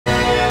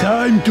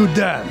time to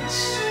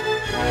dance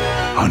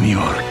on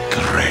your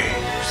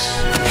graves.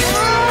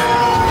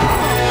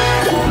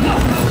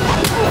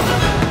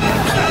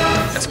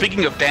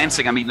 Speaking of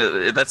dancing, I mean,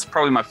 that's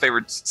probably my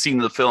favorite scene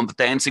in the film, the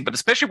dancing, but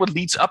especially what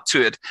leads up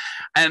to it.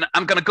 And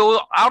I'm going to go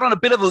out on a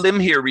bit of a limb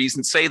here, Rhys,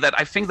 and say that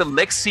I think the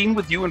Lex scene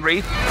with you and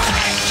Ray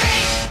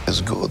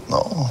is good,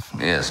 no?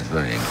 Yes,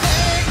 very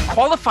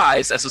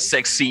qualifies as a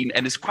sex scene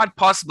and is quite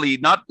possibly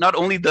not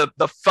only the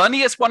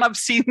funniest one I've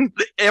seen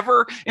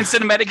ever in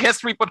cinematic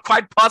history, but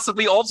quite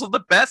possibly also the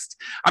best.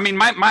 I mean,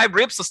 my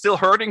ribs are still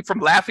hurting from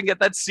laughing at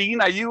that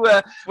scene. Are you?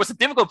 Was it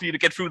difficult for you to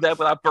get through that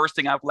without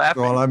bursting out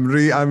laughing? Well, I'm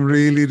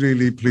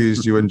really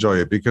pleased you enjoy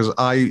it, because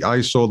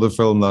I saw the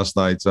film last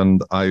night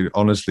and I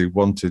honestly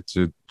wanted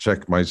to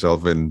check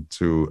myself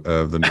into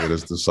the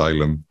nearest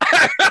asylum.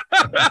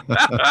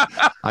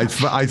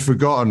 I'd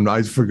forgotten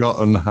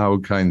how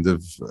kind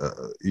of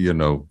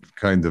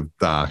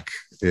dark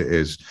it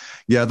is.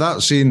 Yeah,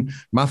 that scene,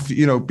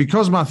 Matthew,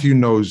 because Matthew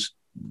knows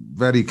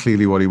very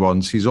clearly what he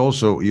wants. He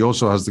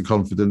also has the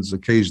confidence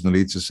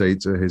occasionally to say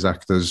to his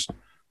actors,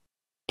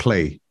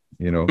 "Play,"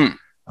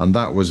 and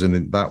that was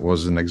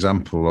an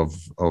example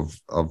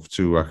of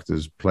two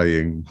actors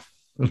playing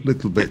a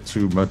little bit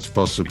too much,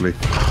 possibly.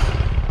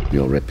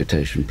 Your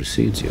reputation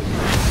precedes you.